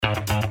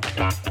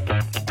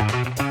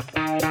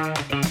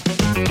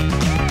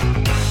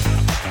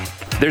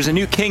There's a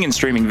new king in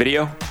streaming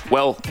video.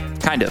 Well,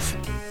 kind of.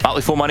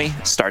 Motley Fool Money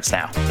starts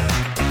now.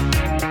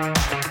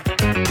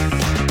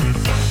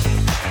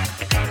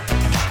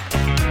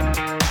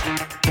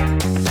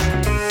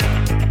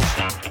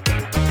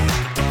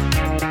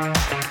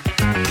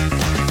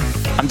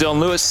 I'm Dylan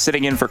Lewis,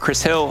 sitting in for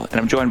Chris Hill, and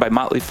I'm joined by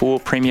Motley Fool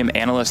Premium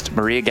Analyst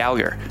Maria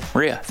Gallagher.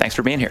 Maria, thanks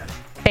for being here.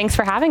 Thanks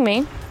for having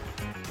me.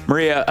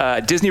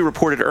 Maria, Disney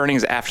reported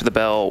earnings after the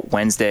bell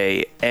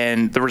Wednesday,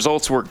 and the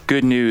results were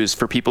good news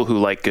for people who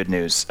like good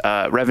news.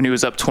 Revenue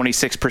is up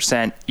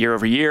 26% year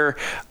over year.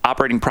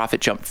 Operating profit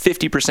jumped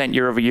 50%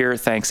 year over year,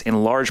 thanks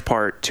in large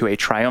part to a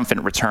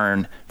triumphant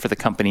return for the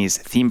company's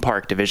theme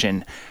park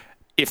division.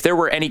 If there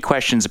were any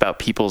questions about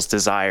people's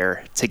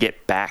desire to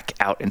get back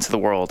out into the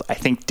world, I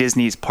think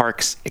Disney's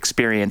Parks,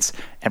 Experience,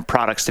 and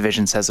Products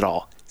division says it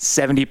all.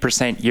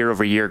 70%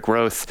 year-over-year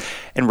growth,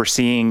 and we're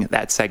seeing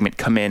that segment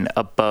come in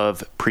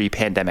above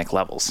pre-pandemic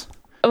levels.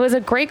 It was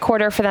a great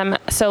quarter for them.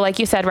 So like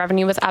you said,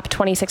 revenue was up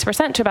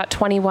 26% to about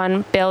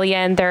 $21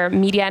 billion. Their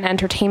media and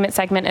entertainment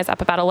segment is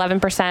up about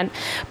 11%.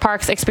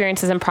 Parks,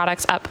 Experiences, and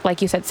Products up, like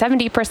you said,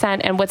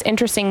 70%. And what's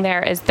interesting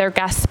there is their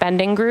guest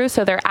spending grew.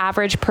 So their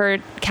average per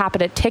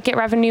capita ticket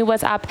revenue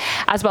was up,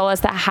 as well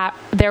as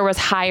there was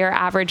higher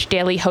average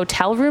daily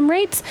hotel room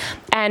rates.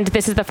 And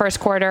this is the first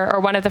quarter, or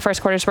one of the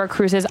first quarters, where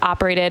cruises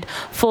operated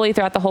fully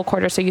throughout the whole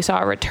quarter. So you saw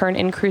a return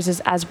in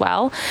cruises as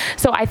well.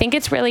 So I think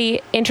it's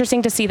really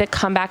interesting to see the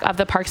comeback of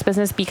the parks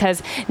business,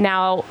 because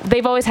now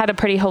they've always had a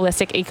pretty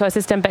holistic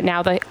ecosystem, but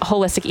now the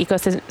holistic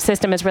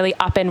ecosystem is really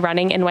up and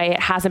running in a way it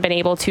hasn't been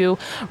able to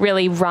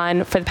really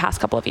run for the past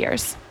couple of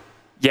years.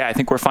 Yeah, I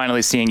think we're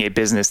finally seeing a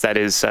business that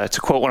is, to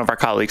quote one of our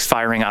colleagues,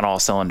 firing on all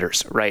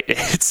cylinders, right?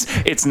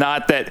 It's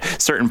not that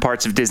certain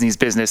parts of Disney's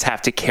business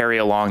have to carry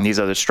along these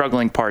other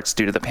struggling parts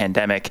due to the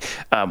pandemic.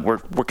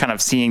 We're kind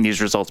of seeing these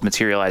results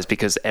materialize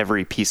because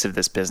every piece of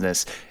this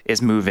business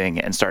is moving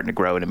and starting to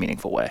grow in a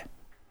meaningful way.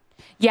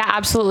 Yeah,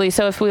 absolutely.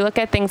 So if we look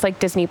at things like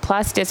Disney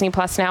Plus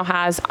now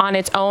has on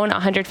its own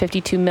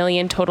 152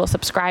 million total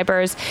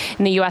subscribers.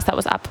 In the US, that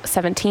was up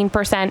 17%.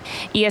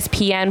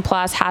 ESPN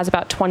Plus has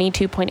about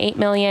 22.8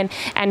 million,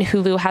 and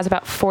Hulu has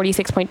about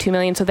 46.2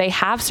 million. So they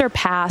have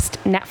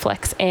surpassed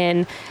Netflix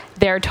in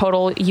their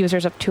total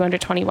users of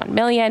 221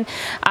 million.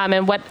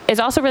 And what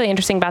is also really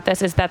interesting about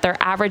this is that their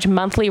average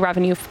monthly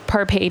revenue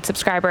per paid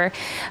subscriber,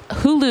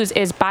 Hulu's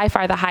is by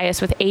far the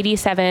highest, with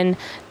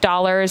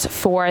 $87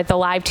 for the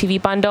live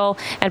TV bundle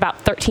and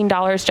about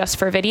 $13 just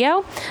for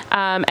video.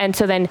 And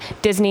so then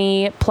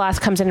Disney Plus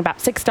comes in about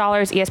 $6,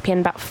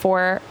 ESPN about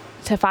 $4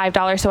 to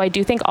 $5. So I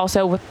do think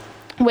also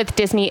with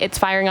Disney, it's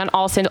firing on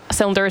all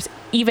cylinders,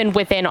 even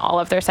within all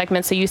of their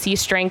segments. So you see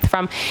strength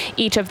from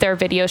each of their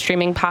video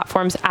streaming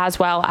platforms, as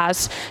well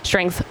as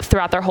strength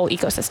throughout their whole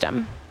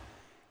ecosystem.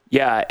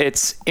 Yeah,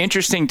 it's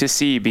interesting to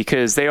see,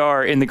 because they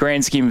are, in the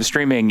grand scheme of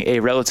streaming, a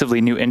relatively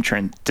new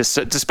entrant,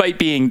 despite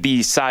being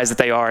the size that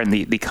they are and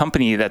the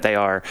company that they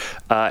are.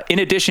 In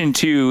addition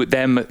to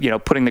them,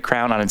 putting the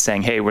crown on and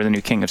saying, "Hey, we're the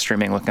new king of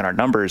streaming. Look at our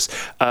numbers."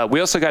 We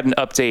also got an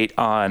update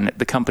on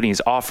the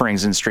company's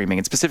offerings in streaming,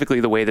 and specifically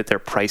the way that they're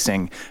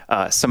pricing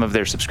some of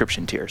their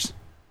subscription tiers.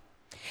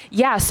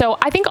 Yeah, so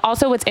I think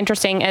also what's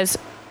interesting is,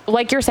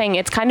 like you're saying,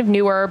 it's kind of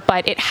newer,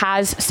 but it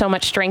has so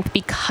much strength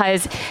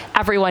because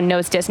everyone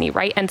knows Disney,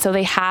 right? And so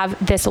they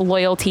have this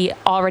loyalty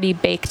already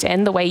baked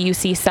in, the way you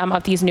see some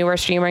of these newer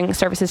streaming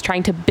services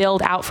trying to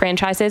build out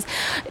franchises.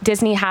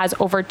 Disney has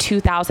over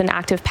 2,000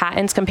 active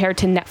patents compared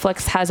to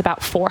Netflix has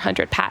about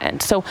 400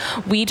 patents. So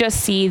we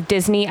just see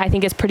Disney, I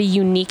think, is pretty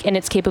unique in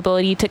its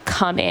capability to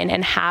come in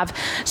and have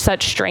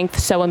such strength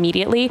so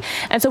immediately.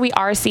 And so we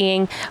are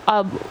seeing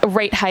a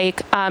rate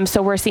hike.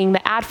 So we're seeing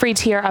the ad-free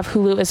tier of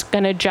Hulu is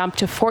going to jump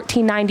to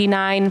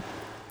 $14.99.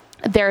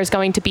 There's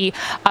going to be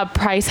a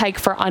price hike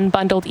for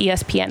unbundled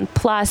ESPN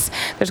Plus.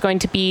 There's going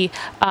to be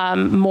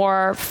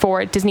more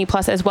for Disney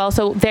Plus as well.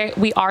 So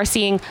we are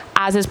seeing,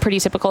 as is pretty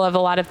typical of a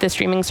lot of the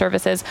streaming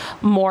services,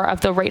 more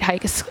of the rate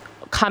hikes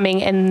coming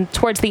in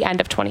towards the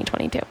end of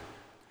 2022.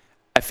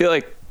 I feel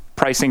like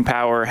pricing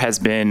power has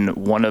been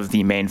one of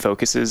the main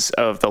focuses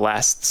of the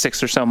last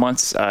 6 or so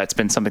months. It's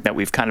been something that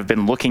we've kind of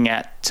been looking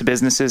at to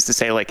businesses to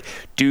say, like,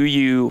 do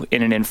you,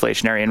 in an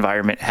inflationary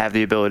environment, have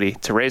the ability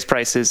to raise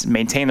prices,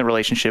 maintain the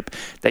relationship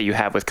that you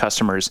have with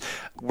customers?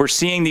 We're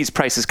seeing these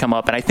prices come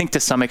up, and I think to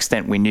some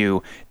extent we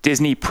knew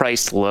Disney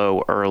priced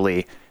low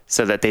early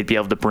so that they'd be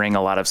able to bring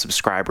a lot of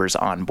subscribers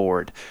on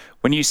board.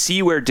 When you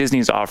see where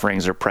Disney's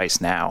offerings are priced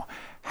now,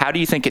 how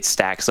do you think it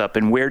stacks up,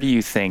 and where do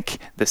you think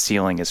the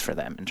ceiling is for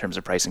them in terms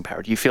of pricing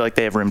power? Do you feel like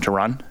they have room to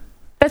run?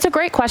 That's a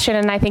great question,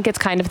 and I think it's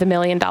kind of the $1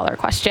 million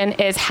question,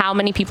 is how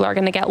many people are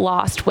going to get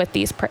lost with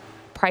these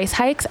price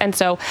hikes. And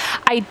so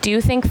I do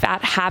think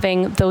that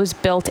having those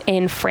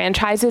built-in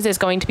franchises is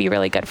going to be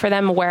really good for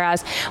them.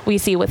 Whereas we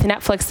see with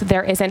Netflix,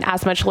 there isn't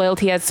as much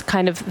loyalty as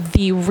kind of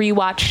the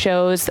rewatch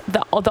shows.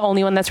 The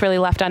only one that's really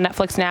left on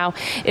Netflix now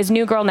is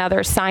New Girl. Now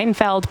there's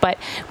Seinfeld, but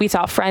we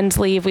saw Friends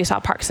leave. We saw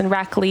Parks and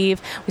Rec leave.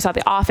 We saw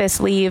The Office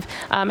leave.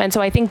 And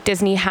so I think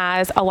Disney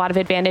has a lot of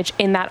advantage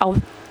in that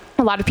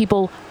a lot of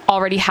people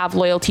already have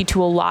loyalty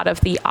to a lot of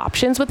the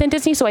options within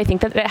Disney. So I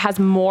think that it has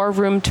more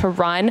room to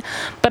run,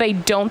 but I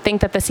don't think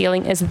that the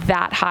ceiling is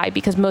that high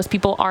because most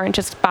people aren't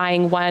just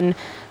buying one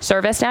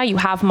service now. You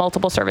have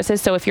multiple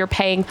services. So if you're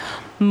paying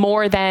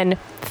more than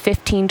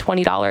 $15,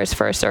 $20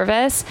 for a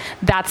service,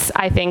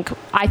 I think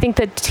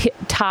the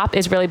top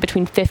is really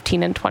between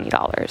 $15 and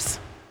 $20.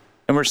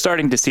 And we're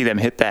starting to see them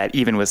hit that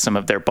even with some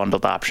of their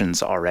bundled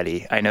options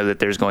already. I know that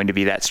there's going to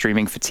be that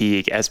streaming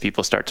fatigue as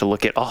people start to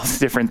look at all the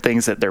different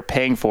things that they're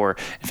paying for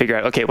and figure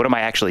out, okay, what am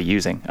I actually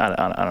using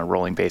on a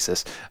rolling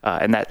basis?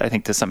 And that, I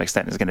think, to some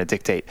extent is going to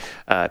dictate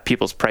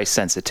people's price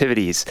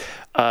sensitivities.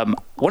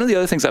 One of the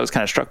other things I was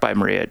kind of struck by,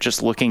 Maria,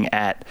 just looking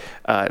at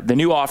the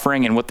new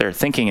offering and what they're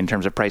thinking in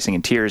terms of pricing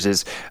and tiers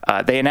is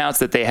they announced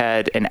that they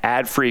had an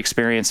ad-free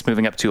experience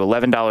moving up to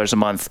 $11 a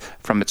month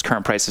from its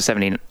current price of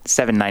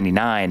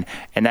 $7.99,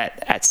 and that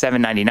at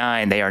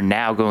 $7.99, they are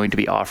now going to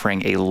be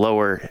offering a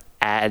lower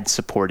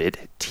ad-supported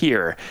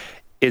tier.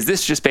 Is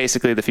this just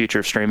basically the future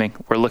of streaming?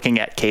 We're looking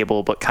at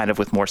cable, but kind of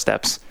with more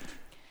steps?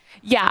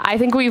 Yeah, I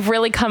think we've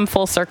really come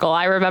full circle.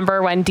 I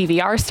remember when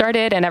DVR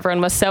started and everyone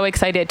was so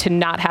excited to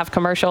not have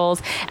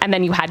commercials. And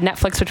then you had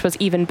Netflix, which was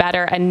even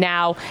better. And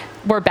now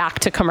we're back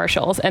to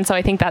commercials. And so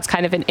I think that's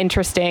kind of an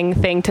interesting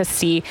thing to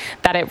see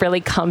that it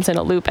really comes in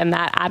a loop and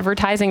that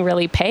advertising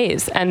really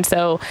pays. And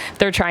so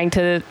they're trying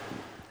to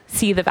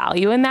see the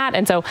value in that.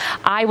 And so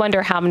I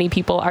wonder how many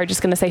people are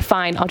just going to say,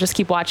 fine, I'll just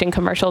keep watching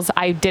commercials.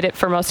 I did it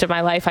for most of my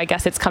life. I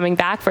guess it's coming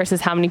back,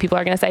 versus how many people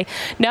are going to say,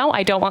 no,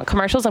 I don't want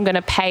commercials. I'm going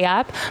to pay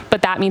up,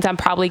 but that means I'm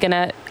probably going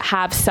to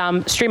have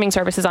some streaming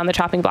services on the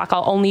chopping block.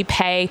 I'll only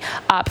pay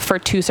up for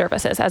 2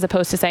 services, as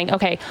opposed to saying,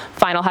 okay,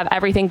 fine, I'll have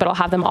everything, but I'll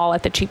have them all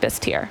at the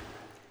cheapest tier.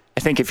 I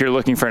think if you're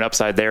looking for an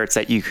upside there, it's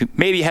that you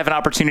maybe have an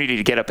opportunity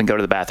to get up and go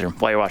to the bathroom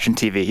while you're watching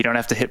TV. You don't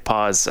have to hit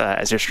pause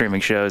as you're streaming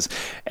shows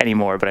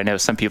anymore, but I know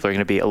some people are going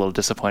to be a little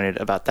disappointed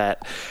about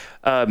that.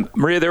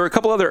 Maria, there were a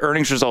couple other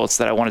earnings results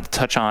that I wanted to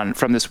touch on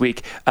from this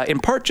week, in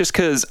part just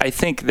because I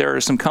think there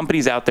are some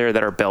companies out there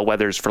that are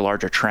bellwethers for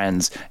larger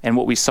trends. And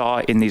what we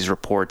saw in these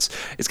reports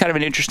is kind of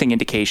an interesting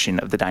indication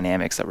of the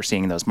dynamics that we're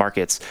seeing in those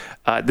markets.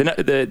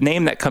 The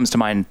name that comes to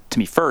mind to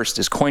me first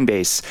is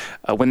Coinbase.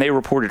 When they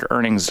reported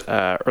earnings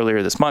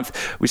earlier this month,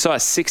 we saw a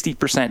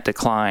 60%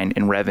 decline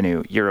in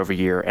revenue year over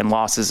year and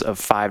losses of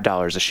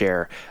 $5 a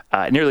share,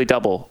 nearly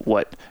double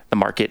what the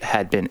market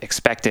had been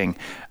expecting.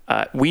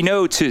 We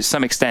know to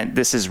some extent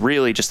this is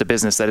really just a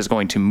business that is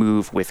going to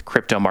move with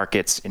crypto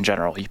markets in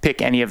general. You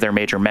pick any of their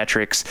major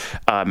metrics,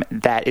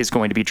 that is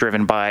going to be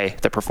driven by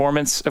the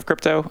performance of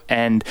crypto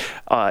and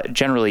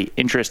generally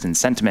interest and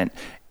sentiment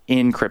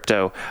in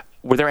crypto.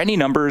 Were there any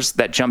numbers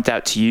that jumped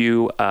out to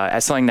you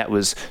as something that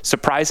was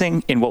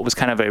surprising in what was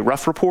kind of a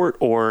rough report,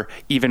 or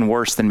even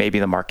worse than maybe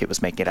the market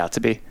was making it out to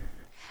be?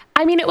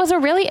 I mean, it was a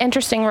really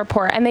interesting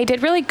report, and they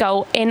did really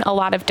go in a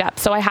lot of depth.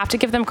 So I have to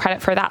give them credit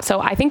for that.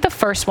 So I think the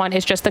first one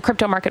is just the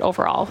crypto market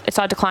overall. It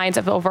saw declines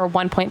of over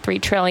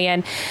 1.3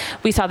 trillion.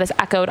 We saw this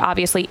echoed,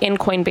 obviously, in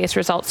Coinbase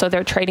results. So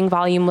their trading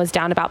volume was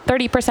down about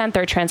 30%.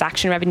 Their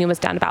transaction revenue was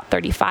down about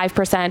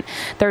 35%.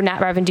 Their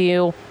net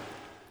revenue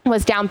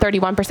was down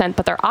 31%,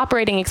 but their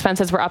operating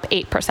expenses were up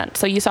 8%.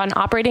 So you saw an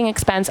operating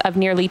expense of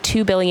nearly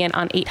 $2 billion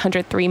on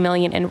 $803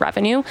 million in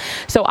revenue.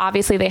 So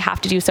obviously they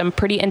have to do some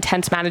pretty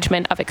intense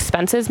management of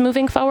expenses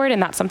moving forward,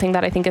 and that's something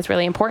that I think is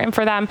really important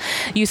for them.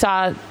 You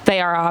saw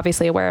they are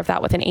obviously aware of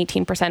that with an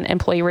 18%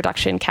 employee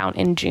reduction count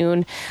in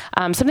June.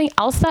 Something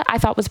else that I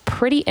thought was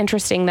pretty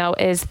interesting, though,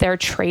 is their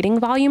trading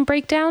volume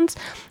breakdowns.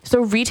 So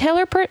retail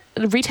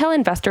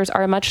investors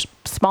are a much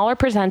smaller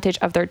percentage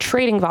of their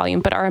trading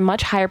volume, but are a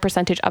much higher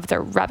percentage of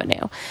their revenue.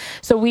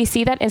 So we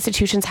see that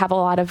institutions have a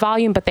lot of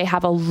volume, but they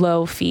have a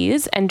low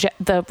fees, and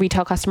the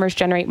retail customers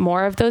generate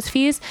more of those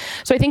fees.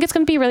 So I think it's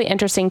going to be really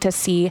interesting to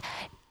see,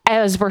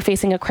 as we're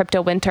facing a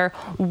crypto winter,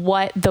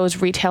 what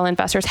those retail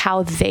investors,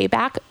 how they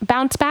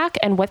bounce back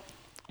and what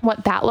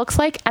that looks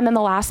like. And then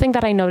the last thing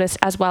that I noticed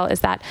as well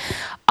is that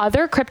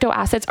other crypto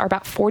assets are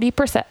about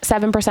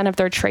 7% of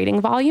their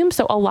trading volume.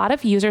 So a lot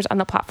of users on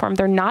the platform,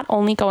 they're not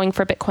only going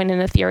for Bitcoin and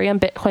Ethereum.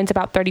 Bitcoin's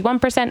about 31%,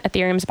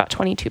 Ethereum's about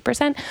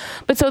 22%.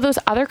 But so those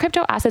other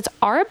crypto assets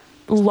are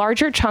a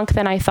larger chunk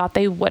than I thought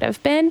they would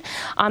have been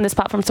on this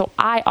platform. So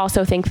I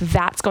also think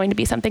that's going to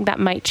be something that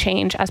might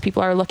change as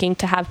people are looking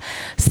to have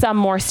some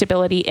more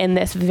stability in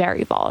this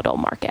very volatile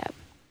market.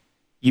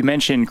 You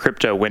mentioned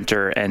crypto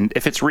winter, and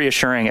if it's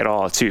reassuring at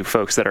all to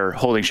folks that are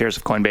holding shares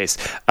of Coinbase,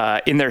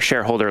 in their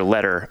shareholder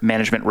letter,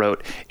 management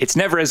wrote, "It's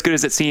never as good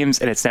as it seems,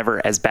 and it's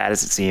never as bad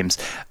as it seems."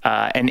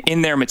 And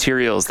in their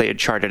materials, they had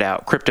charted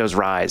out crypto's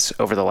rise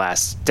over the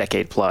last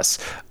decade plus,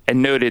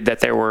 and noted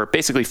that there were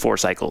basically 4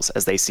 cycles,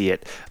 as they see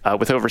it,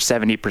 with over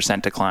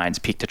 70% declines,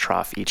 peak to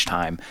trough each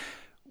time.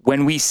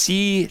 When we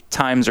see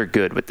times are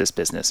good with this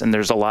business, and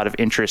there's a lot of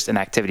interest and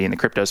activity in the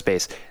crypto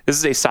space, this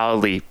is a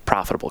solidly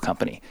profitable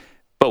company.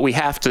 But we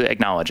have to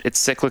acknowledge it's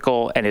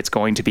cyclical and it's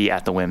going to be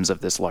at the whims of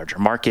this larger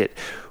market.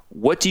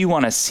 What do you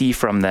want to see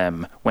from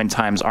them when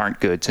times aren't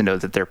good to know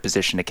that they're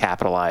positioned to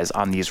capitalize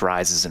on these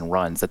rises and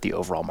runs that the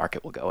overall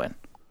market will go in?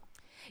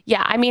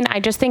 Yeah, I mean, I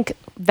just think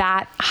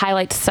that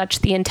highlights such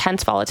the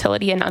intense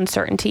volatility and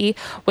uncertainty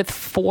with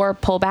 4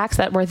 pullbacks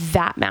that were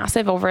that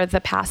massive over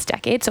the past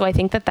decade. So I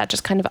think that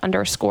just kind of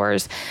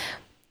underscores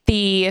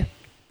the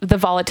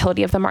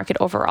volatility of the market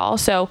overall.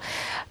 So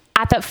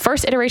at the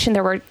first iteration,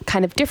 there were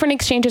kind of different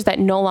exchanges that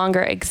no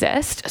longer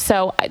exist.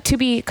 So to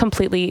be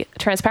completely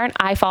transparent,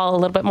 I fall a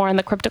little bit more on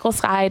the cryptical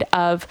side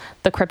of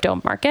the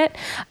crypto market.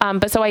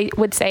 But so I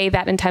would say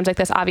that in times like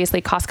this,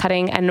 obviously cost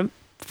cutting and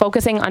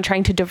focusing on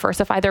trying to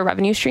diversify their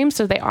revenue streams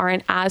so they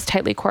aren't as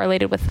tightly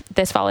correlated with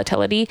this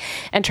volatility,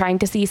 and trying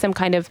to see some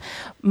kind of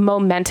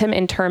momentum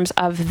in terms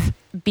of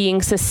being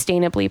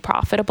sustainably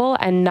profitable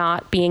and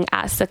not being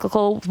as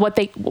cyclical.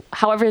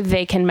 However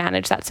they can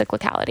manage that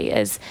cyclicality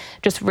is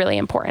just really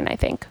important, I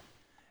think.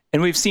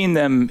 And we've seen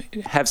them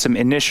have some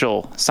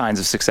initial signs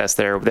of success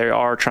there. They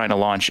are trying to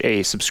launch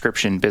a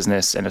subscription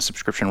business and a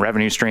subscription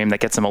revenue stream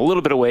that gets them a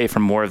little bit away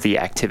from more of the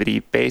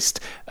activity-based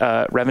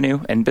revenue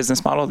and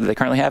business model that they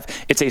currently have.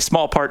 It's a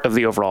small part of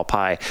the overall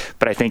pie,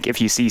 but I think if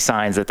you see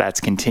signs that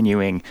that's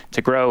continuing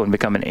to grow and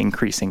become an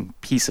increasing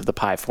piece of the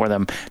pie for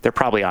them, they're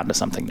probably onto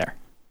something there.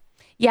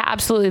 Yeah,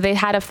 absolutely. They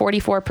had a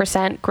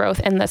 44%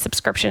 growth in the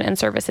subscription and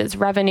services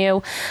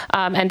revenue.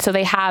 And so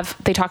they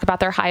talk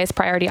about their highest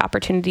priority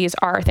opportunities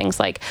are things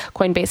like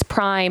Coinbase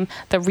Prime,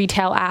 the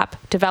retail app,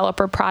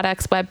 developer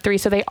products, Web3.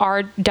 So they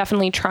are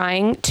definitely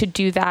trying to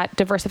do that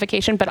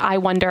diversification. But I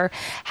wonder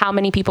how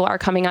many people are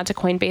coming onto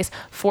Coinbase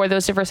for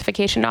those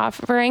diversification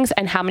offerings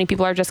and how many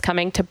people are just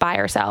coming to buy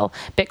or sell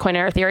Bitcoin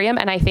or Ethereum.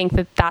 And I think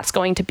that that's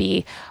going to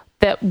be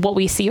what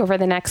we see over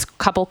the next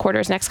couple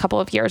quarters, next couple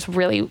of years,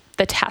 really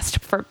the test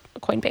for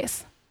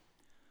Coinbase.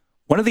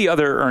 One of the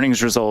other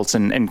earnings results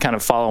and kind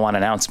of follow-on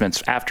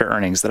announcements after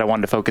earnings that I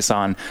wanted to focus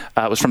on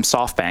was from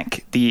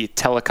SoftBank, the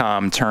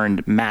telecom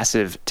turned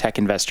massive tech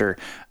investor.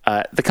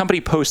 The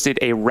company posted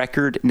a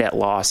record net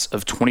loss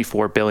of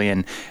 $24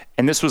 billion,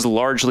 and this was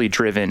largely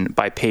driven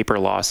by paper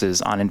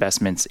losses on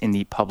investments in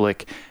the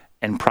public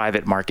and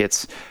private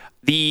markets.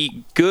 The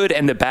good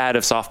and the bad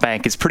of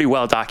SoftBank is pretty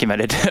well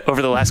documented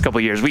over the last couple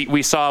of years.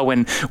 We saw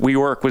when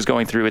WeWork was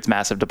going through its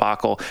massive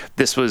debacle,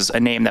 this was a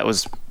name that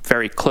was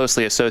very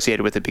closely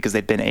associated with it because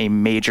they'd been a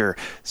major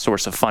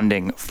source of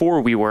funding for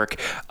WeWork.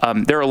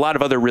 There are a lot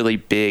of other really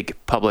big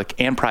public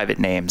and private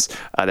names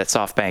that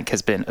SoftBank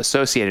has been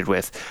associated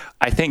with.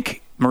 I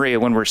think, Maria,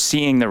 when we're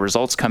seeing the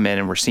results come in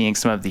and we're seeing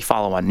some of the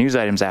follow-on news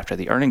items after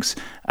the earnings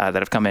that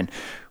have come in,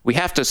 we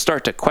have to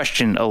start to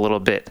question a little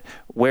bit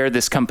where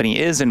this company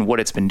is and what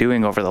it's been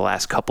doing over the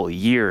last couple of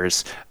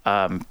years,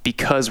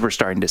 because we're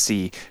starting to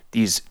see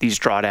these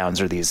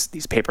drawdowns or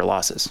these paper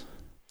losses.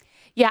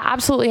 Yeah,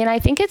 absolutely. And I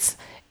think it's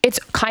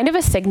kind of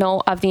a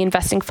signal of the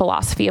investing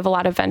philosophy of a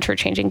lot of venture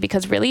changing,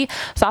 because really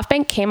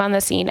SoftBank came on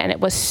the scene and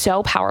it was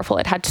so powerful.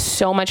 It had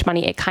so much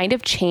money. It kind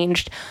of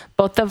changed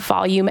both the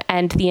volume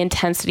and the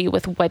intensity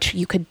with which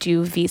you could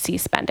do VC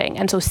spending.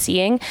 And so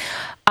seeing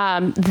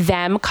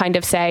them kind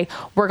of say,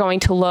 we're going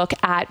to look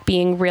at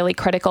being really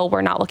critical.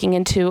 We're not looking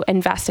into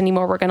invest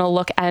anymore. We're going to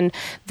look, and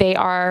they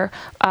are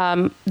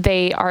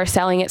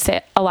selling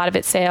a lot of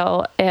its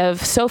sale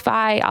of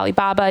SoFi,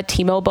 Alibaba,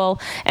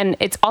 T-Mobile. And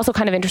it's also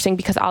kind of interesting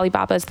because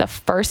Alibaba is the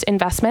first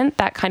investment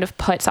that kind of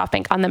put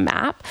SoftBank on the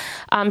map.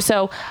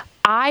 So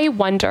I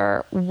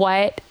wonder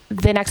what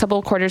the next couple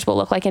of quarters will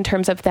look like in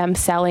terms of them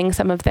selling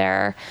some of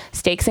their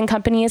stakes in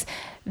companies.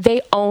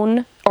 They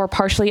own or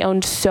partially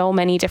own so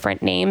many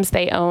different names.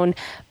 They own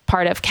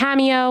part of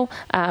Cameo,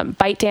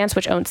 ByteDance,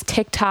 which owns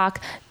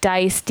TikTok,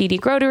 Dice,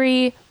 DD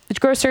Grocery,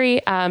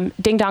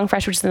 Ding Dong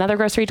Fresh, which is another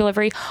grocery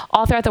delivery.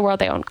 All throughout the world,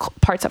 they own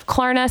parts of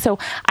Klarna. So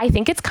I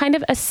think it's kind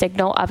of a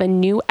signal of a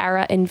new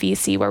era in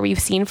VC where we've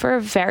seen for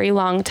a very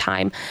long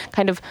time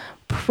kind of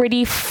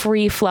pretty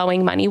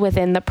free-flowing money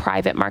within the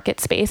private market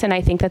space. And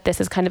I think that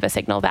this is kind of a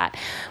signal that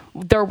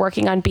they're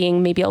working on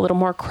being maybe a little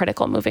more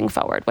critical moving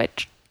forward,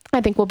 which I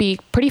think will be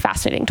pretty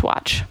fascinating to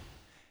watch.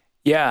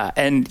 Yeah.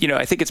 And,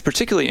 I think it's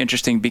particularly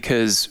interesting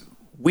because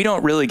we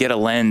don't really get a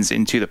lens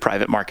into the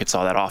private markets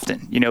all that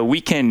often. We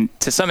can,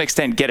 to some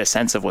extent, get a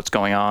sense of what's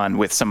going on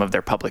with some of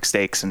their public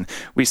stakes. And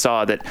we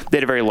saw that they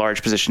had a very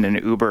large position in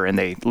Uber, and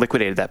they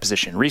liquidated that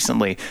position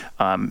recently,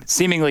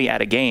 seemingly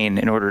at a gain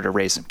in order to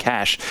raise some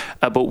cash.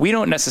 But we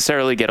don't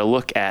necessarily get a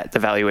look at the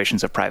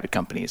valuations of private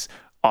companies.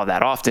 all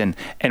that often.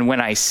 And when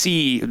I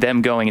see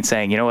them going and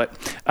saying, you know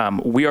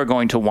what, we are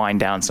going to wind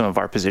down some of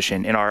our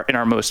position in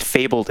our most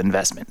fabled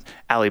investment,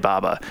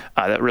 Alibaba,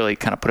 that really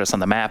kind of put us on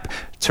the map,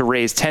 to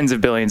raise tens of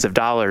billions of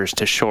dollars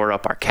to shore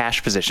up our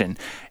cash position,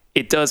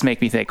 it does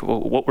make me think,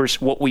 well,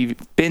 what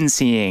we've been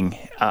seeing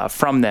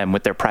from them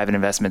with their private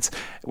investments,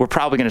 we're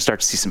probably going to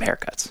start to see some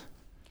haircuts.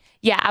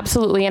 Yeah,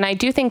 absolutely. And I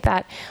do think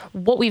that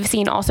what we've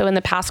seen also in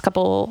the past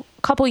couple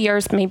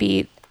years,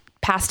 maybe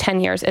past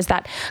 10 years, is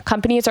that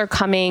companies are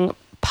coming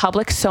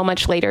public so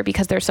much later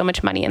because there's so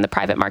much money in the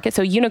private market.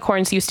 So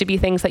unicorns used to be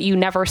things that you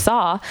never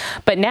saw,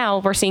 but now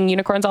we're seeing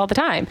unicorns all the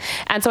time.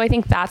 And so I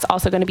think that's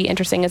also going to be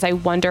interesting, as I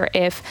wonder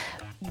if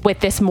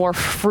with this more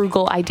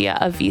frugal idea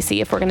of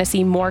VC, if we're going to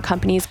see more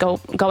companies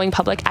going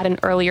public at an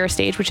earlier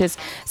stage, which is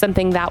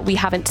something that we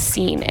haven't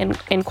seen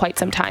in quite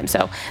some time.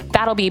 So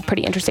that'll be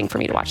pretty interesting for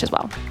me to watch as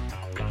well.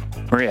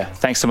 Maria,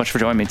 thanks so much for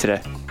joining me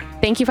today.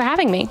 Thank you for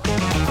having me.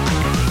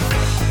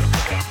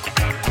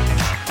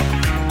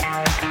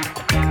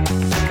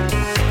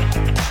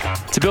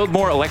 To build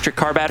more electric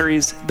car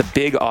batteries, the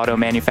big auto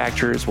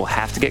manufacturers will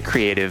have to get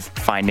creative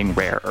finding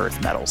rare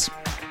earth metals.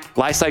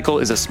 Li-Cycle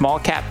is a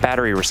small-cap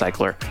battery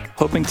recycler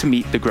hoping to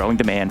meet the growing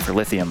demand for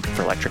lithium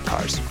for electric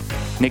cars.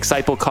 Nick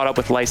Sciple caught up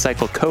with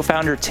Li-Cycle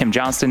co-founder Tim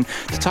Johnston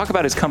to talk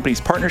about his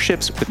company's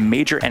partnerships with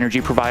major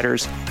energy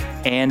providers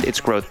and its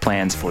growth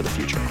plans for the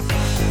future.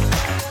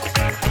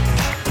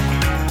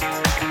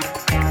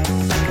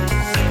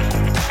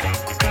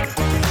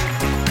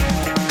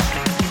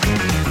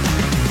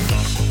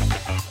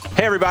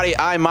 Hey everybody,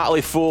 I'm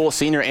Motley Fool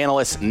Senior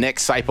Analyst Nick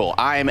Sciple.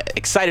 I'm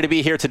excited to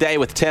be here today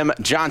with Tim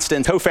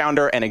Johnston,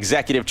 co-founder and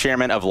executive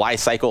chairman of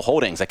Li-Cycle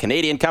Holdings, a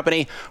Canadian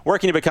company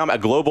working to become a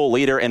global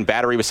leader in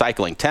battery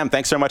recycling. Tim,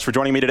 thanks so much for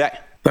joining me today.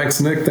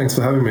 Thanks, Nick. Thanks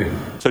for having me.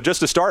 So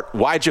just to start,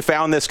 why'd you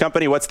found this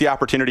company? What's the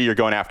opportunity you're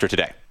going after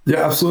today?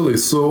 Yeah, absolutely.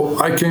 So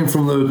I came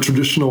from the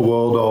traditional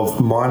world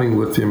of mining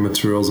lithium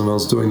materials, and I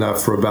was doing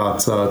that for about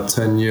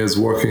 10 years,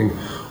 working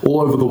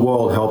all over the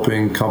world,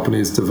 helping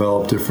companies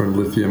develop different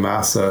lithium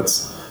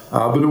assets.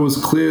 But it was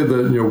clear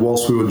that,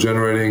 whilst we were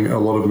generating a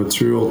lot of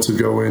material to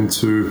go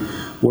into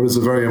what is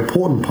a very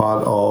important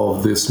part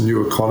of this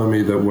new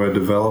economy that we're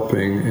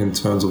developing in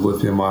terms of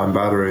lithium-ion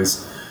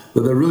batteries,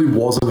 that there really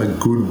wasn't a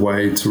good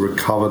way to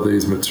recover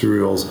these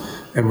materials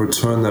and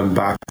return them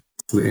back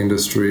to the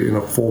industry in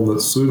a form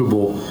that's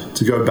suitable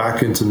to go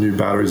back into new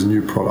batteries and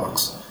new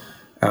products.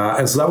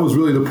 And so that was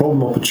really the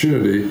problem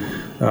opportunity.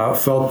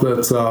 Felt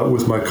that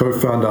with my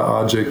co-founder,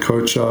 RJ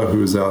Kocher,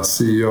 who is our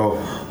CEO,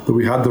 that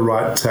we had the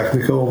right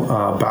technical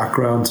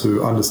background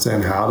to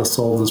understand how to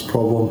solve this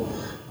problem.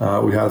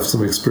 We have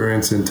some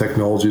experience in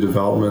technology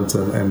development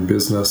and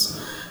business.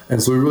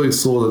 And so we really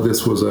saw that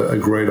this was a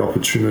great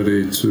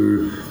opportunity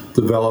to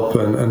develop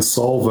and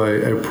solve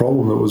a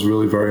problem that was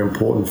really very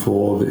important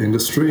for the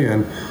industry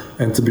and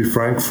to be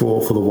frank,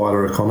 for the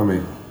wider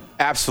economy.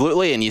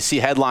 Absolutely, and you see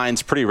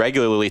headlines pretty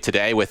regularly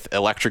today with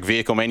electric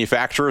vehicle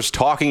manufacturers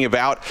talking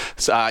about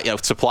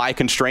supply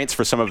constraints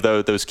for some of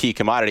those key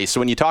commodities. So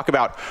when you talk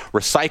about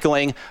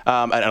recycling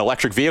an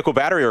electric vehicle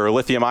battery or a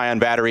lithium-ion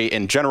battery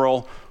in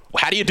general,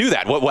 how do you do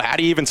that? How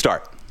do you even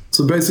start?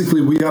 So basically,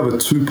 we have a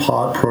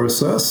two-part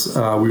process.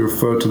 We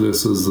refer to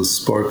this as the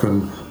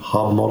spoken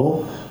hub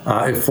model.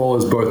 It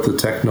follows both the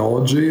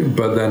technology,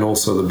 but then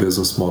also the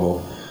business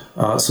model.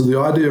 So the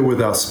idea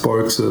with our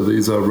spokes are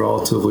these are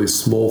relatively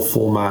small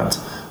format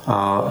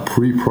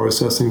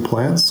pre-processing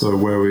plants, so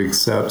where we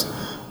accept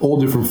all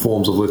different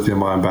forms of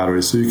lithium-ion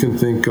batteries. So you can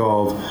think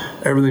of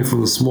everything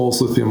from the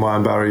smallest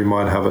lithium-ion battery you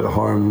might have at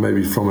home,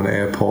 maybe from an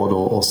AirPod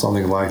or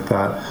something like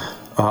that,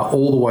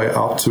 all the way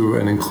up to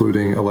and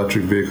including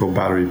electric vehicle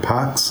battery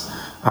packs,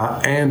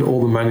 and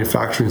all the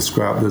manufacturing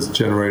scrap that's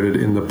generated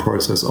in the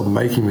process of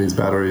making these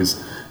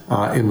batteries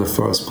in the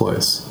first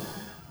place.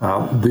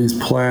 These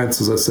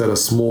plants, as I said, are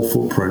small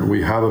footprint.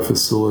 We have a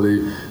facility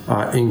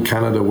in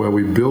Canada where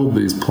we build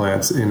these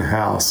plants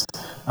in-house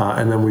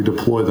and then we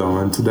deploy them.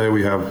 And today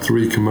we have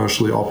 3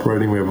 commercially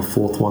operating. We have a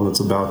 4th one that's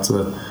about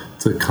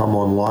to come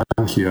online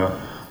here.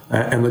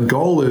 And the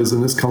goal is,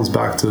 and this comes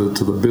back to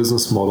the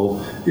business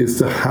model, is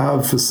to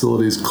have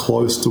facilities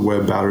close to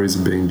where batteries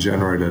are being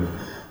generated.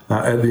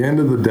 At the end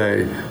of the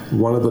day,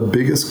 one of the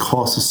biggest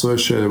costs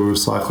associated with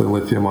recycling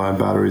lithium-ion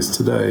batteries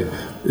today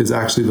is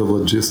actually the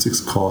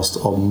logistics cost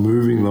of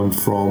moving them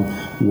from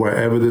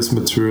wherever this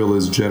material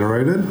is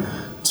generated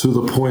to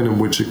the point in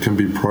which it can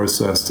be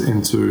processed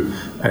into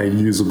a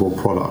usable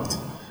product.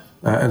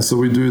 And so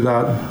we do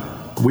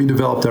that. We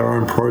developed our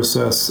own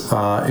process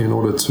in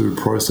order to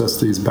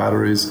process these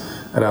batteries.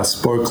 At our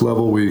spoke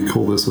level, we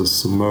call this a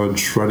submerged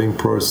shredding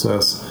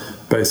process.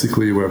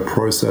 Basically, we're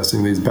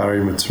processing these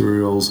battery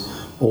materials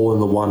all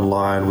in the one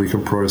line. We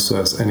can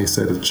process any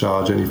state of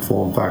charge, any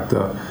form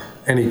factor,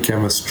 any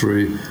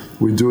chemistry.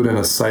 We do it in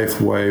a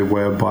safe way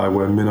whereby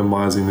we're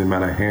minimizing the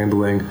amount of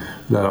handling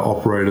that our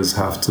operators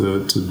have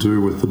to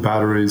do with the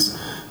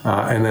batteries.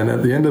 And then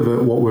at the end of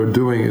it, what we're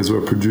doing is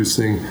we're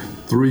producing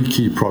 3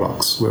 key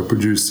products. We're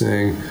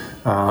producing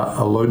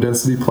a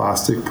low-density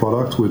plastic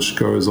product, which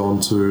goes on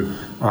to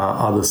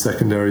other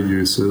secondary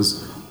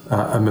uses.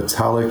 a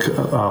metallic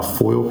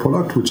foil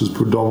product, which is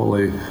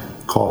predominantly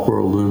copper,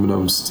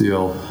 aluminum,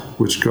 steel,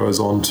 which goes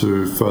on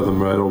to further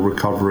metal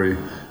recovery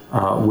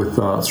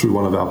through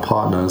one of our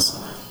partners.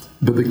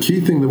 But the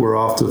key thing that we're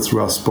after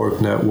through our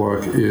Spoke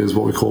network is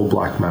what we call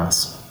black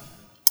mass.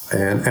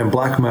 And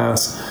black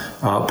mass,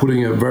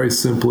 putting it very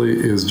simply,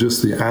 is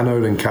just the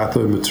anode and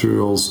cathode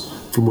materials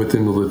from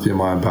within the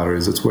lithium-ion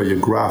batteries. It's where your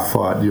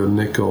graphite, your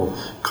nickel,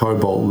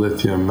 cobalt,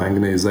 lithium,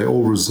 manganese, they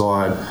all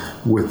reside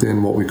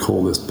within what we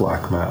call this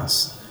black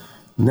mass.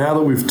 Now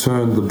that we've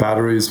turned the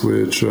batteries,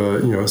 which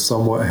are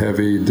somewhat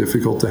heavy,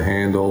 difficult to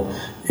handle,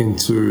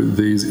 into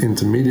these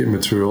intermediate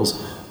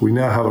materials, we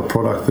now have a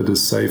product that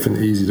is safe and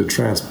easy to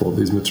transport.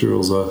 These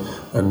materials are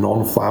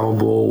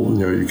non-flammable.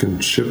 You can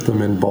ship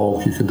them in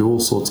bulk. You can do all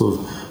sorts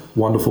of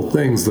wonderful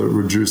things that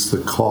reduce the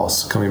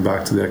cost, coming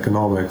back to the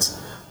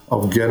economics,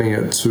 of getting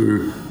it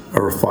to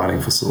a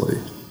refining facility.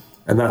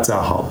 And that's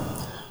our hub.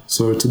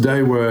 So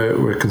today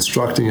we're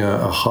constructing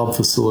a hub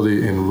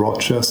facility in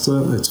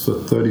Rochester. It's for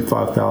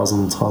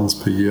 35,000 tons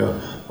per year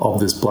of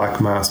this black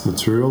mass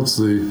material. It's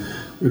the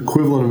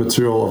equivalent of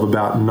material of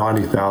about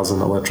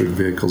 90,000 electric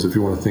vehicles, if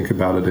you want to think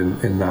about it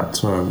in that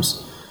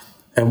terms.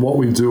 And what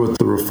we do at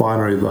the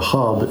refinery, the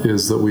hub,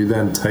 is that we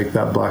then take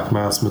that black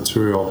mass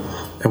material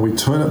and we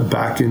turn it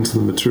back into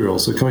the material.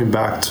 So coming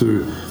back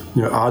to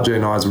RJ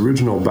and I's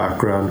original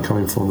background,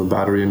 coming from the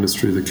battery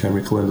industry, the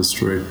chemical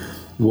industry,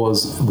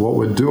 was what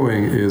we're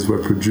doing is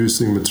we're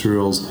producing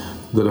materials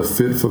that are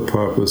fit for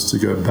purpose to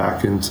go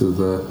back into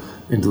the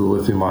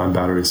lithium-ion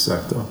battery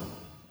sector.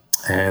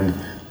 And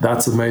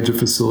that's a major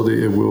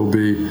facility. It will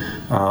be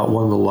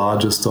one of the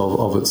largest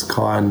of its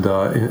kind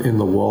in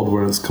the world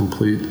when it's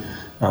complete.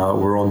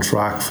 We're on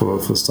track for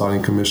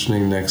starting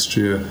commissioning next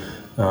year.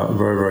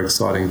 Very, very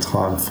exciting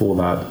time for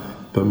that.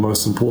 But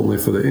most importantly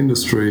for the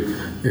industry,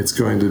 it's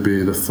going to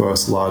be the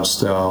first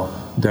large-scale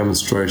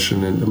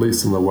demonstration, at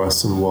least in the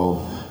Western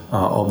world,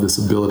 of this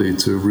ability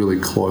to really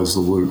close the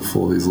loop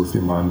for these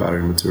lithium-ion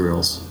battery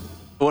materials.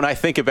 When I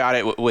think about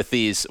it with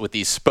these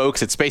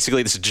spokes, it's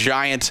basically this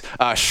giant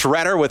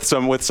shredder with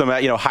some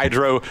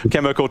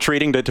hydrochemical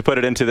treating to put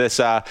it into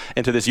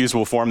this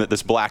usable form, that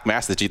this black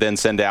mass that you then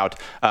send out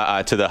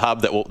to the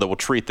hub that will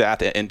treat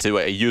that into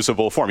a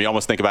usable form. You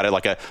almost think about it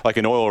like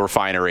an oil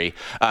refinery,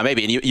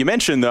 maybe. And you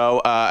mentioned though,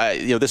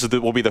 this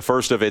will be the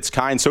first of its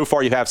kind. So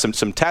far, you have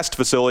some test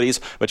facilities,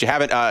 but you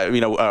haven't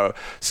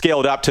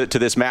scaled up to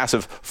this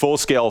massive full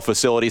scale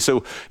facility.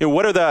 So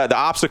what are the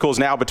obstacles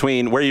now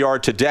between where you are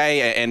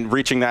today and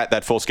reaching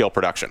that full-scale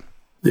production?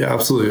 Yeah,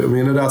 absolutely. I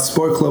mean, at our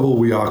Spoke level,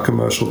 we are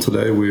commercial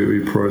today.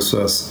 We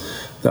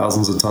process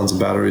thousands of tons of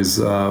batteries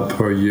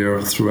per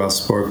year through our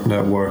Spoke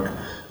network.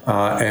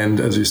 And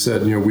as you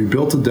said, we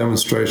built a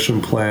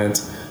demonstration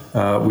plant.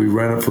 We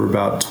ran it for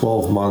about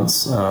 12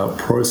 months,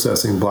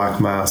 processing black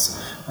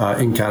mass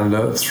in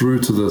Canada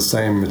through to the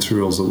same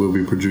materials that we'll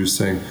be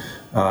producing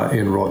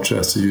in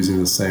Rochester using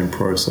the same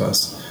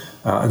process.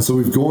 And so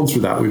we've gone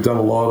through that. We've done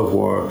a lot of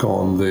work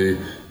on the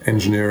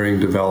engineering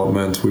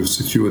development. We've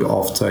secured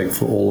offtake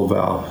for all of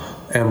our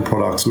end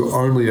products. We're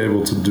only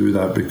able to do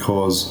that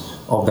because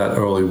of that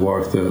early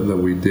work that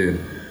we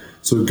did.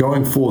 So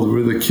going forward,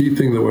 really the key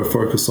thing that we're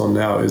focused on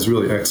now is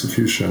really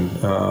execution.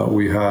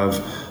 We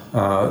have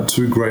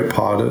two great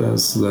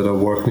partners that are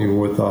working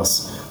with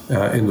us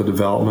in the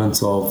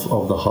development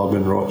of the hub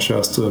in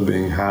Rochester,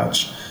 being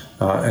Hatch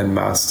and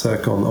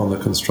MassTech on the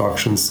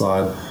construction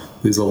side.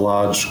 These are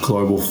large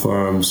global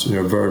firms,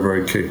 very,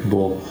 very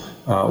capable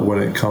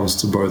when it comes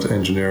to both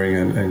engineering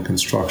and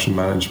construction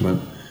management.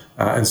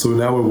 And so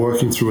now we're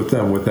working through with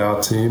them, with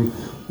our team.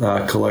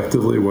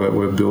 Collectively,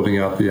 we're building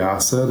out the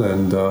asset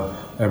and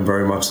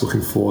very much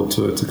looking forward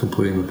to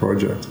completing the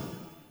project.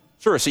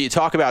 Sure. So you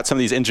talk about some of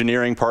these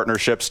engineering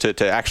partnerships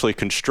to actually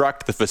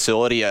construct the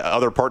facility.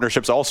 Other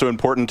partnerships also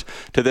important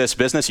to this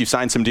business. You've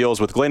signed some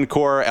deals with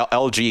Glencore,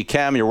 LG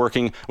Chem. You're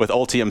working with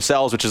Ultium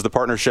Cells, which is the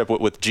partnership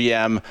with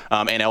GM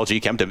and LG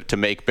Chem to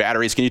make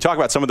batteries. Can you talk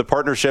about some of the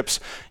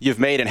partnerships you've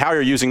made and how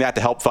you're using that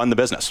to help fund the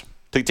business,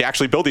 to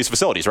actually build these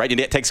facilities, right?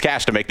 It takes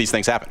cash to make these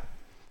things happen.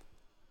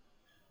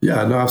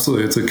 Yeah, no,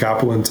 absolutely. It's a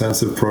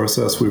capital-intensive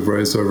process. We've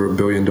raised over $1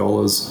 billion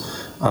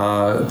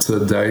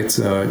to date.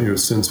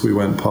 Since we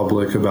went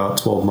public about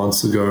 12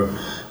 months ago,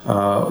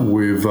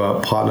 we've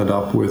partnered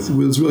up with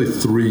really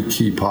three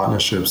key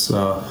partnerships.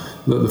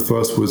 The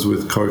first was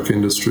with Koch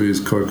Industries.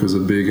 Koch is a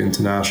big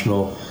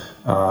international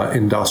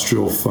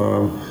industrial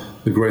firm.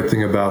 The great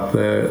thing about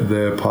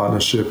their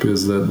partnership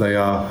is that they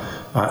are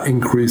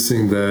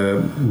increasing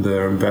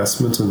their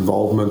investment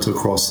involvement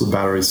across the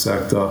battery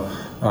sector,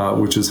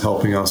 which is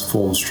helping us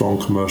form strong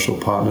commercial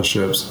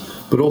partnerships.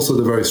 But also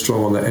they're very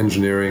strong on the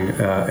engineering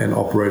and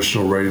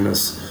operational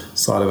readiness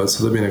side of it.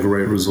 So they've been a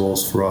great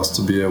resource for us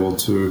to be able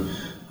to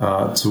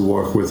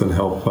work with and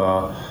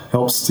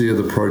help steer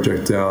the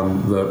project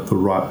down the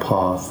right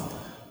path.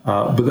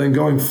 But then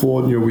going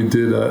forward, we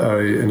did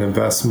an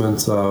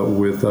investment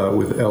with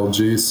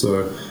LG.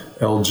 So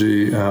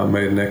LG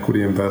made an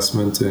equity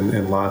investment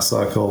in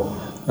Li-Cycle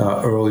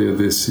earlier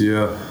this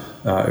year.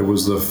 It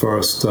was the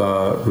first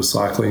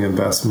recycling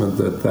investment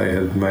that they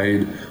had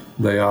made.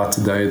 They are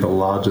today the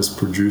largest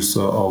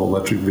producer of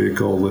electric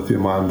vehicle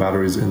lithium-ion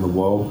batteries in the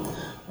world.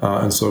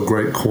 And so a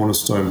great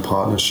cornerstone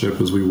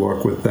partnership as we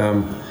work with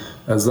them.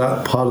 As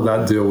that part of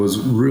that deal was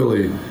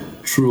really,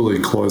 truly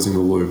closing the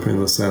loop in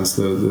the sense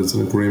that there's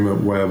an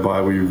agreement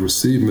whereby we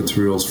receive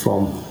materials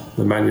from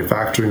the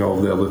manufacturing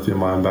of their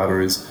lithium-ion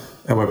batteries,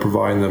 and we're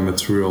providing them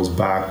materials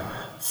back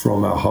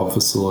from our hub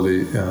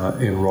facility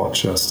in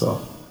Rochester.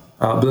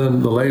 But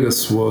then the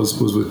latest was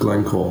with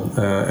Glencore.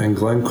 And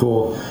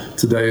Glencore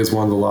today is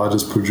one of the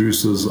largest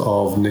producers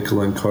of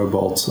nickel and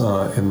cobalt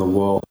in the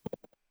world.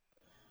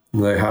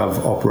 They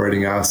have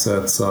operating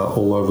assets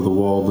all over the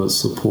world that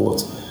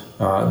support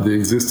the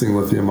existing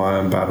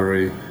lithium-ion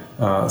battery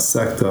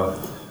sector.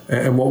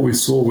 And what we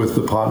saw with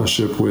the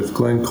partnership with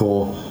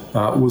Glencore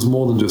was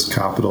more than just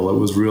capital. It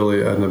was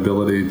really an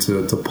ability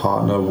to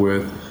partner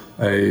with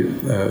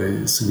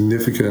a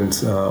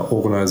significant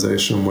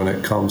organization when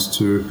it comes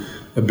to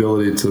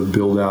ability to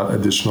build out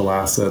additional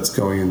assets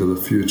going into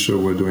the future.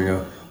 We're doing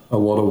a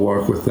lot of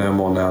work with them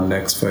on our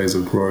next phase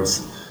of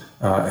growth.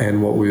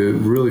 And what we're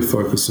really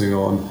focusing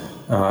on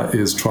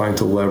is trying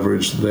to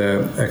leverage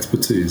their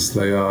expertise.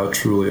 They are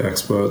truly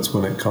experts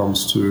when it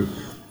comes to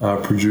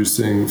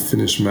producing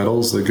finished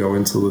metals that go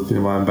into the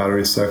lithium-ion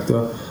battery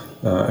sector.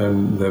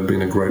 And they've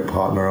been a great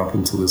partner up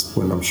until this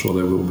point. I'm sure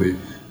they will be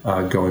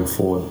going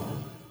forward.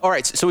 All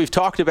right, so we've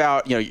talked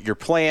about your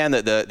plan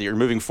that you're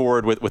moving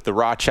forward with the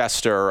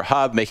Rochester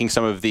hub, making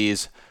some of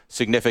these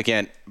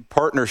significant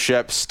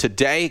partnerships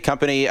today.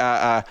 Company,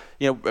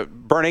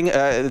 burning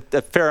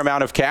a fair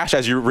amount of cash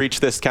as you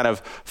reach this kind of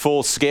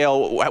full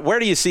scale. Where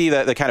do you see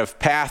the kind of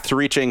path to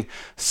reaching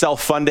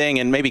self-funding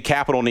and maybe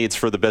capital needs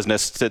for the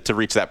business to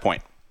reach that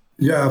point?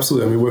 Yeah,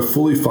 absolutely. I mean, we're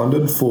fully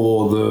funded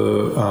for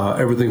the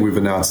everything we've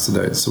announced to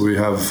date. So we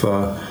have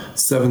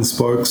 7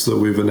 spokes that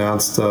we've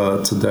announced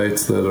to date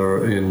that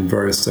are in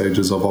various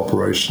stages of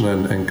operation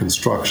and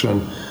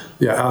construction.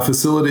 Yeah, our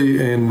facility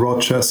in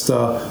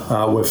Rochester,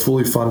 we're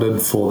fully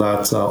funded for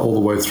that all the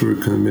way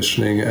through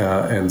commissioning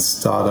and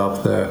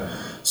startup there.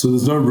 So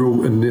there's no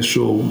real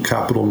initial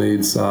capital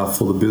needs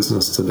for the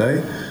business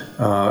today.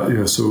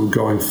 So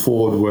going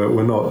forward,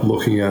 we're not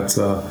looking at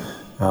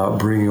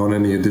bringing on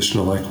any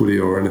additional equity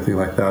or anything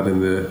like that in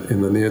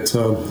the near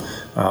term.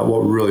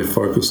 What we're really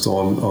focused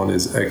on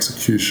is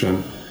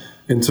execution.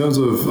 In terms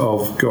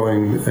of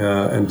going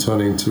and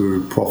turning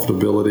to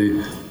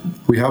profitability,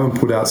 we haven't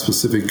put out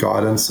specific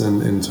guidance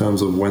in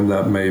terms of when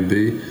that may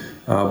be,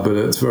 but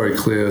it's very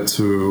clear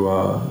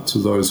to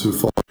those who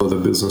follow the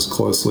business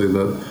closely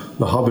that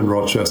the hub in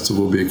Rochester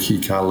will be a key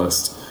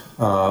catalyst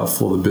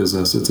for the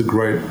business. It's a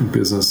great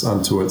business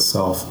unto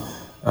itself.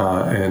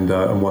 And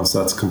once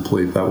that's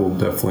complete, that will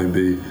definitely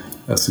be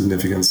a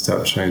significant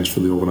step change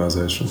for the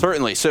organization.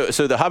 Certainly. So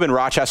the hub in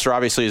Rochester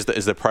obviously is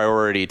the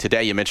priority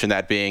today. You mentioned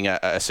that being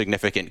a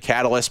significant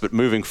catalyst, but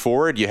moving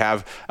forward, you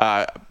have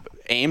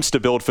aims to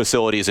build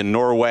facilities in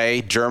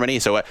Norway, Germany.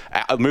 So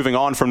moving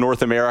on from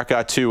North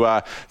America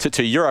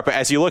to Europe.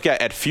 As you look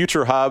at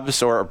future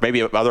hubs or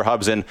maybe other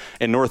hubs in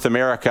North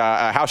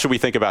America, how should we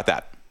think about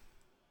that?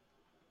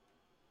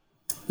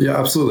 Yeah,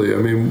 absolutely. I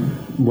mean,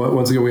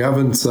 once again, we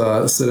haven't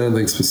said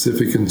anything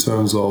specific in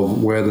terms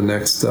of where the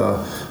next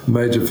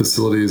major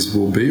facilities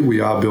will be. We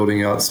are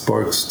building out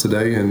spokes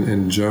today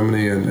in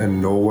Germany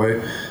and Norway,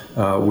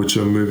 which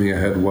are moving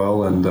ahead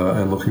well and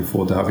looking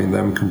forward to having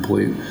them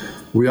complete.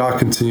 We are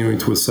continuing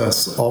to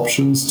assess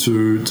options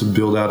to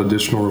build out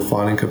additional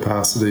refining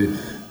capacity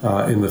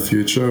in the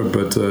future.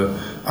 But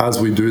as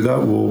we do that,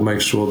 we'll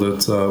make sure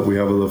that we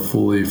have a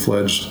fully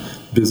fledged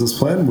business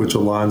plan, which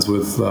aligns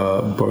with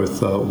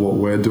both what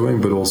we're doing,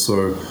 but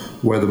also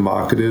where the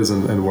market is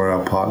and where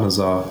our partners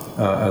are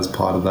as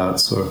part of that.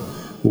 So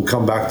we'll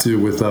come back to you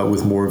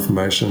with more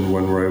information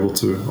when we're able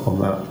to on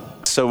that.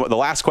 So the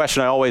last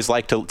question I always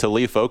like to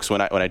leave folks when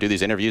I do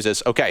these interviews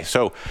is, okay,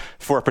 so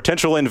for a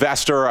potential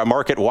investor, a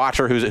market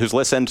watcher who's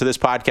listened to this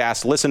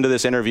podcast, listened to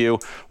this interview,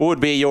 what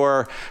would be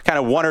your kind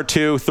of 1 or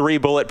 2, 3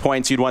 bullet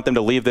points you'd want them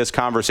to leave this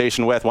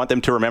conversation with, want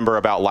them to remember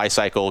about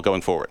Li-Cycle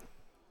going forward?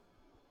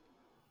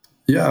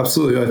 Yeah,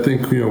 absolutely. I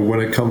think,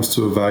 when it comes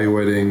to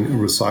evaluating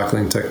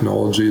recycling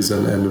technologies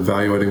and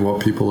evaluating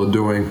what people are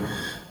doing,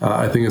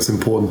 I think it's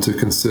important to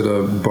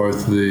consider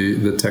both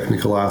the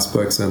technical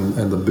aspects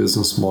and the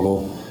business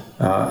model.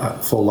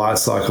 For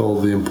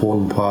Li-Cycle, the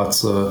important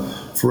parts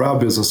for our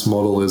business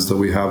model is that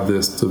we have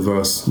this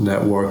diverse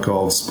network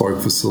of spoke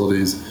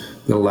facilities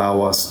that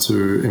allow us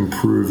to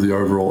improve the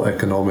overall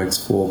economics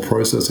for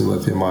processing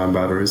lithium-ion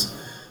batteries.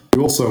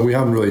 We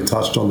haven't really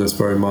touched on this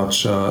very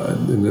much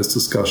in this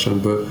discussion,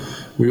 but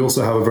we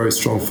also have a very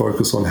strong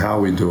focus on how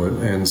we do it.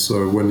 And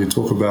so when you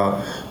talk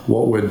about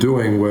what we're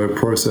doing, we're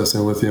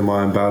processing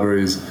lithium-ion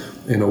batteries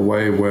in a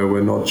way where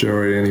we're not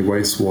generating any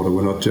wastewater,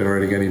 we're not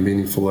generating any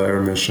meaningful air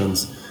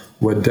emissions.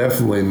 We're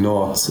definitely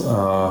not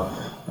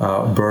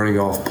burning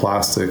off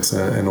plastics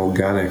and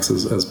organics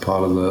as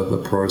part of the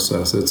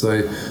process. It's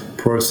a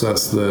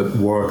process that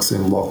works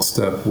in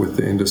lockstep with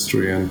the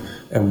industry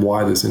and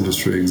why this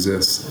industry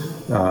exists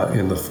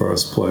in the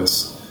first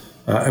place.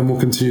 And we'll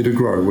continue to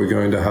grow. We're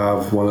going to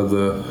have one of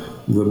the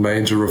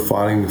major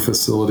refining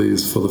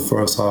facilities for the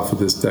first half of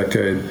this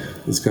decade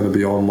is going to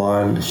be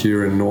online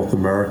here in North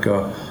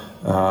America,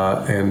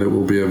 and it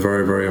will be a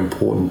very, very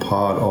important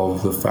part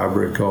of the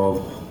fabric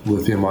of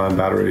lithium-ion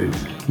battery,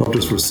 not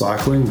just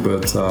recycling,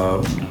 but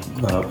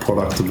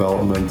product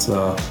development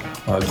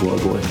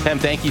globally. Tim,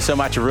 thank you so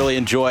much. I really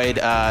enjoyed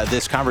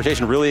this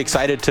conversation. Really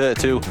excited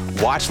to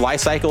watch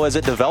Li-Cycle as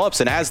it develops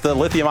and as the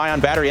lithium-ion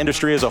battery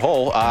industry as a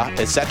whole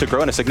is set to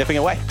grow in a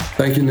significant way.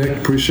 Thank you, Nick.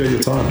 Appreciate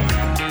your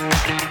time.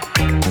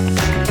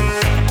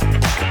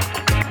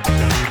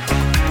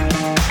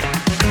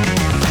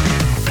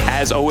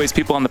 As always,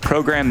 people on the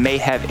program may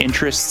have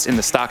interests in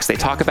the stocks they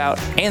talk about,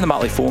 and the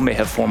Motley Fool may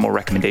have formal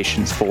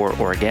recommendations for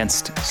or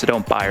against, so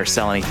don't buy or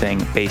sell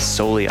anything based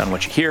solely on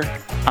what you hear.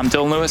 I'm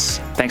Dylan Lewis.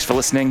 Thanks for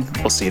listening.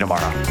 We'll see you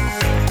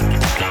tomorrow.